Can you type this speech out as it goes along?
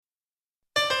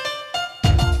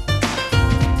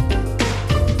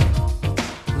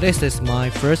This is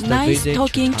my first Nice visit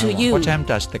talking to Taiwan. you. What time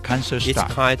does the concert It's start?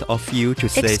 kind of you to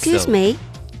say Excuse so. me,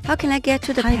 how can I get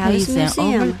to the Taipei Palace is an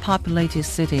Museum? overpopulated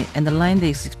city and the land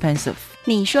is expensive.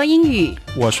 你说英语，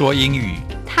我说英语，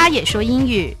他也说英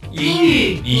语，英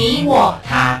语你我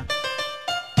他。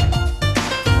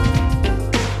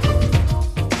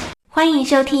欢迎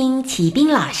收听齐斌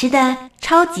老师的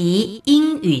超级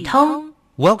英语通。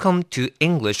 Welcome to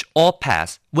English All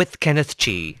Pass with Kenneth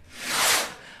Chi.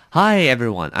 Hi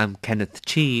everyone, I'm Kenneth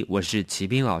Chi. 我是齐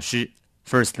斌老师。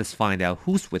First, let's find out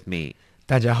who's with me.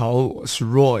 大家好，我是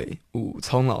Roy 武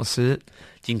聪老师。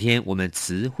今天我们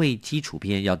词汇基础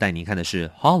篇要带您看的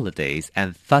是 Holidays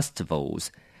and Festivals，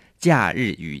 假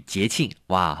日与节庆。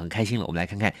哇，很开心了，我们来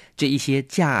看看这一些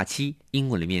假期英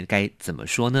文里面该怎么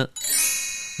说呢？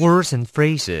 Words and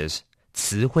phrases，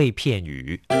 词汇片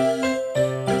语。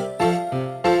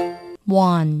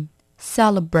 1.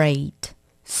 Celebrate.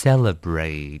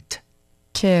 Celebrate,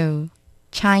 2.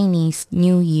 Chinese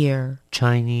New Year.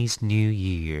 Chinese New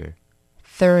Year,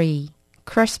 3.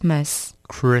 Christmas.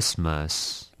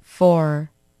 Christmas, 4.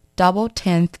 Double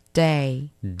Tenth Day.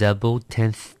 Double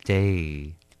Tenth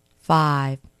Day,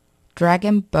 5.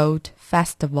 Dragon Boat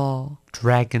Festival.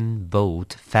 Dragon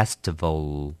Boat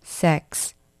Festival,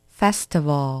 6.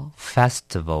 Festival.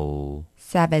 Festival,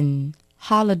 7.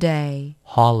 Holiday.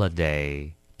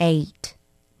 Holiday, 8.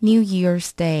 New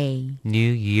Year's Day.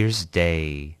 New Year's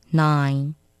Day,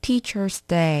 9. Teacher's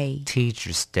Day.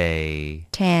 Teacher's Day,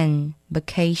 10.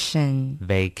 Vacation.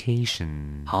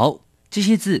 Vacation。好，这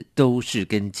些字都是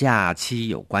跟假期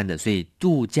有关的，所以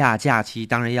度假假期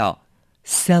当然要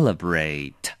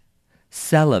celebrate，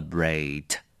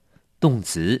 celebrate， 动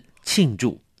词庆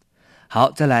祝。好，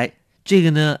再来这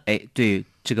个呢，对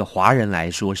这个华人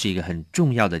来说是一个很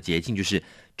重要的节庆，就是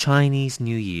Chinese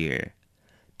New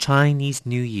Year。Chinese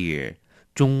New Year，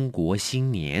 中国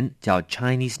新年叫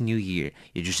Chinese New Year，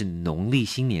 也就是农历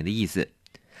新年的意思。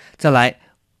再来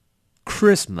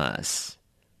Christmas，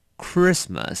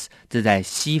 这在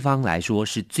西方来说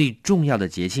是最重要的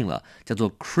节庆了，叫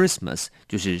做 Christmas，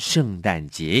 就是圣诞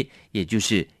节，也就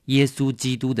是耶稣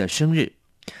基督的生日。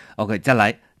OK， 再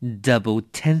来 Double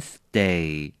Tenth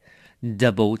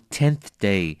Day，Double Tenth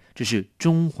Day， 这是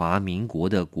中华民国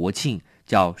的国庆，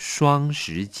叫双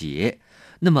十节。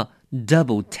那么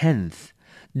double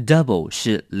tenth，double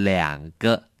是两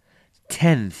个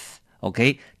tenth，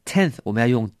 OK， tenth 我们要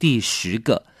用第10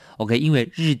个 OK， 因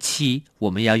为日期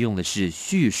我们要用的是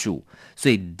序数，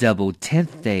所以 double tenth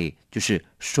day 就是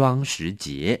双十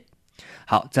节。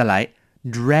好，再来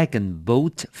Dragon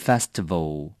Boat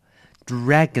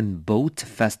Festival，Dragon Boat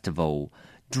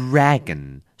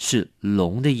Festival，Dragon 是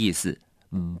龙的意思，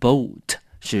 Boat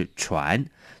是船，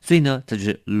所以呢，这就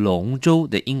是龙舟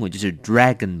的英文就是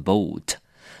Dragon Boat。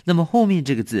那么后面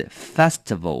这个字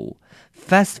Festival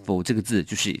这个字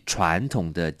就是传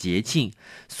统的节庆，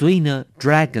所以呢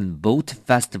Dragon Boat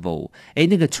Festival，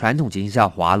 那个传统节庆是要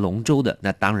划龙舟的，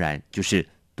那当然就是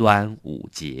端午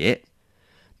节。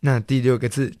那第6个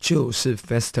字就是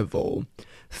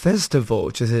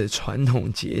festival。Festival 就是传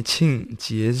统节庆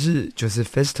节日，就是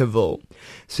festival，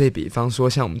 所以比方说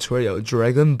像我们除了有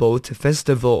Dragon Boat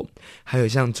Festival， 还有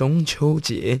像中秋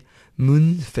节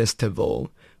Moon Festival，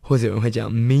 或者有人会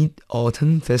讲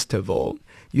Mid-Autumn Festival，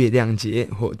 月亮节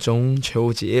或中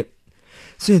秋节，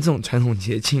所以这种传统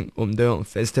节庆我们都用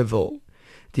festival。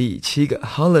第7个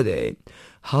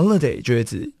Holiday 就是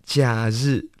指假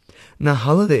日。那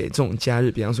holiday 这种假日，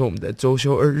比方说我们的周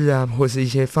休2日啊，或是一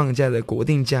些放假的国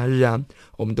定假日啊，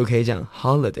我们都可以讲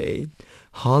holiday。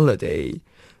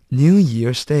 New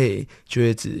Year's Day 就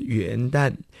是指元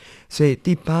旦，所以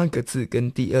第8个字跟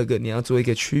第2个你要做一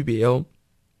个区别哦。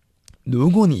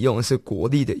如果你用的是国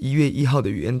历的1月1号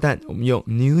的元旦，我们用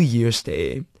New Year's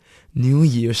Day。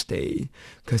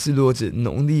可是如果指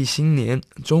农历新年，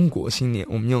中國新年，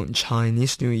我们用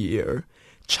Chinese New Year。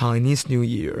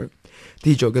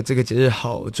第9个这个节日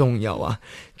好重要啊，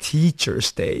 Teacher's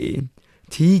Day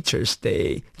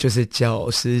就是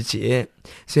教师节，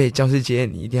所以教师节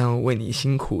你一定要为你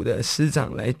辛苦的师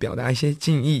长来表达一些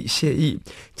敬意谢意。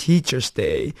 Teacher's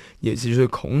Day 也就是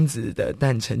孔子的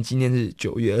诞辰纪念日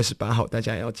9月28号，大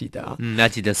家也要记得啊，要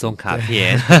记得送卡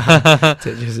片。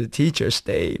这就是 Teacher's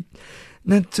Day。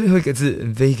那最后一个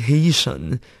字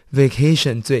vacation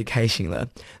最开心了。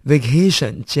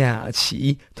 vacation 假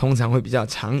期通常会比较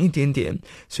长一点点，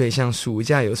所以像暑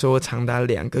假有时候长达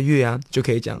2个月啊，就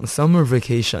可以讲 summer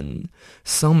vacation。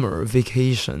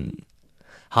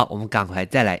 好，我们赶快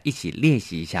再来一起练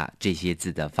习一下这些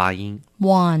字的发音。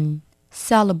 1.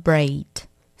 Celebrate.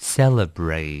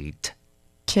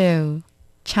 2.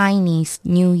 Chinese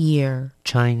New Year.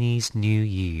 ，Chinese New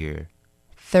Year。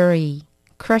 3.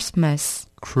 Christmas.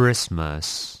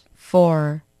 Christmas.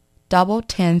 4. Double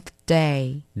tenth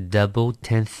day. Double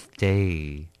 10th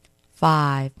day.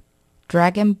 5.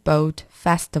 Dragon Boat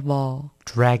Festival.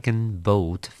 Dragon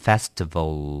Boat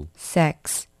Festival.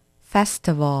 6.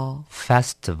 Festival.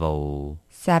 Festival.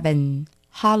 7.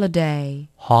 Holiday.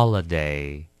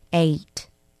 Holiday. 8.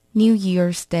 New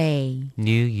Year's Day.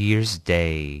 New Year's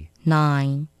Day.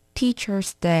 9.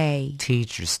 Teacher's Day.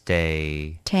 Teacher's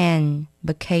Day. 10.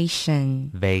 Vacation.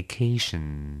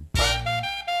 Vacation.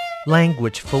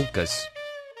 Language focus.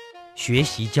 学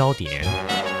习焦点。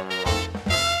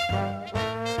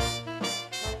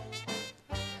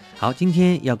好，今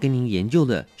天要跟您研究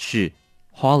的是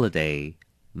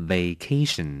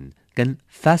holiday、vacation 跟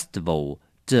festival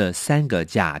这3个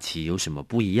假期有什么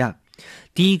不一样。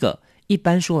第一个，一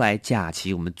般说来假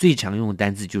期我们最常用的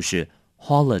单字就是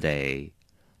holiday。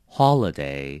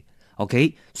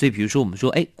 OK， 所以比如说我们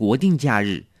说国定假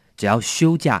日，只要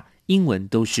休假，英文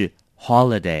都是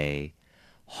holiday。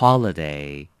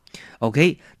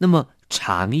 OK， 那么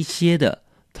长一些的，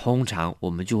通常我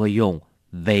们就会用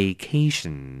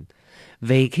vacation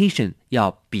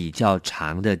要比较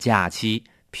长的假期，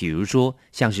比如说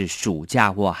像是暑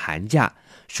假或寒假，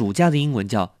暑假的英文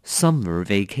叫 summer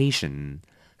vacation。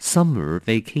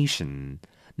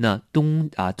 那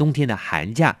冬天的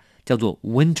寒假叫做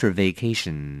winter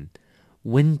vacation。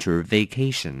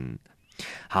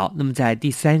 好，那么在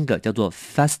第3个叫做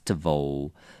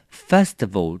festival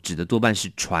指的多半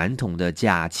是传统的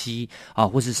假期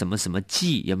或是什么什么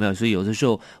季，有没有？所以有的时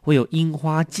候会有樱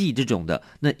花季这种的，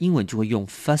那英文就会用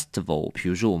festival。 比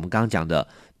如说我们刚刚讲的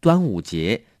端午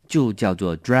节就叫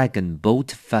做 Dragon Boat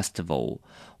Festival，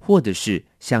 或者是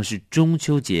像是中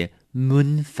秋节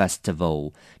Moon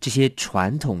Festival， 这些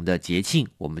传统的节庆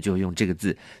我们就用这个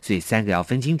字，所以3个要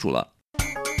分清楚了。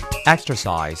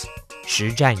 Exercise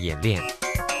实战演练。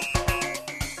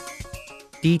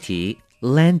第一题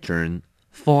，Lantern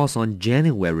falls on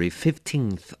January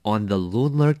 15th on the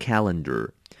lunar calendar。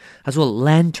 他说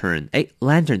lantern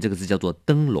这个字叫做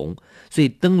灯笼，所以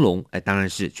灯笼当然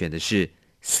是选的是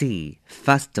C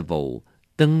festival，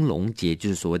 灯笼节就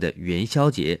是所谓的元宵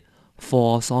节。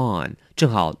 falls on 正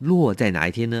好落在哪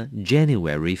一天呢？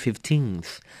 January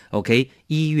 15th。 OK，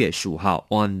 1月15号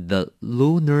on the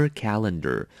lunar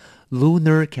calendar。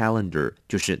 lunar calendar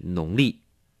就是农历。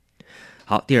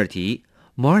好，第二题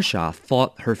，Marsha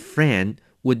thought her friend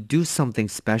would do something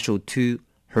special to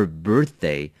her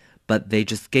birthday, but they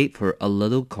just gave her a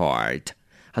little card.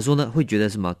 他说呢，会觉得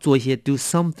什么？做一些 do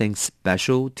something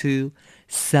special to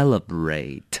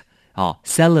celebrate.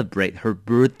 celebrate her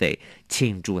birthday，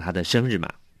 庆祝她的生日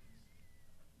嘛。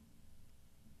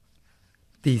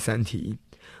第3题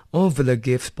All of the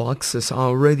gift boxes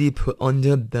are already put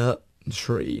under the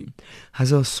tree。 他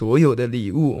说所有的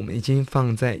礼物我们已经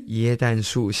放在耶诞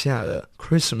树下了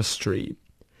Christmas tree。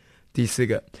 第4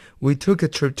个 We took a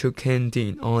trip to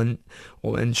Canton on，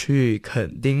 我们去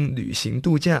垦丁旅行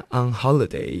度假 on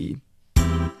holiday。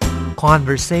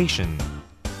 Conversation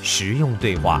实用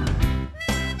对话。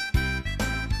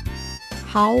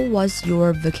 How was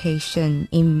your vacation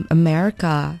in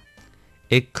America?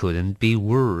 It couldn't be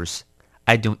worse.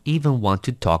 I don't even want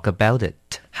to talk about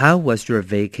it. How was your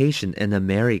vacation in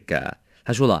America?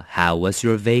 他说了 How was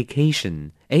your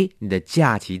vacation? 你的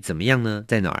假期怎么样呢？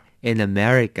在哪儿？ In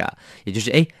America， 也就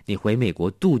是你回美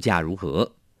国度假如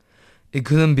何？ It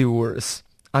couldn't be worse.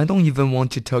 I don't even want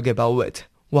to talk about it.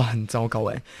 哇，很糟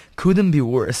糕Couldn't be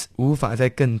worse， 无法再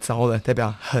更糟了，代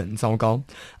表很糟糕。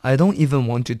I don't even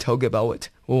want to talk about it，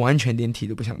 我完全连提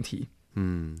都不想提。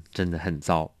真的很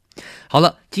糟。好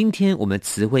了，今天我们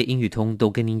词汇英语通都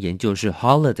跟您研究是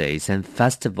holidays and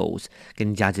festivals， 跟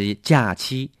您加这些假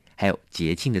期还有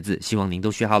节庆的字，希望您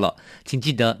都学好了。请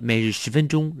记得每日10分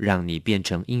钟，让你变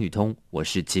成英语通。我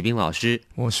是齐斌老师，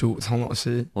我是武聪老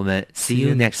师，我们 see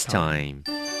you next time。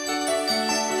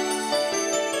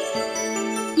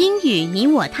英语你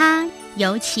我他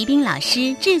由齐斌老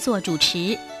师制作主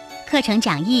持，课程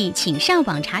讲义请上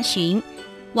网查询，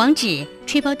网址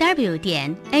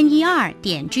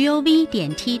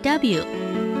www.ner.gov.tw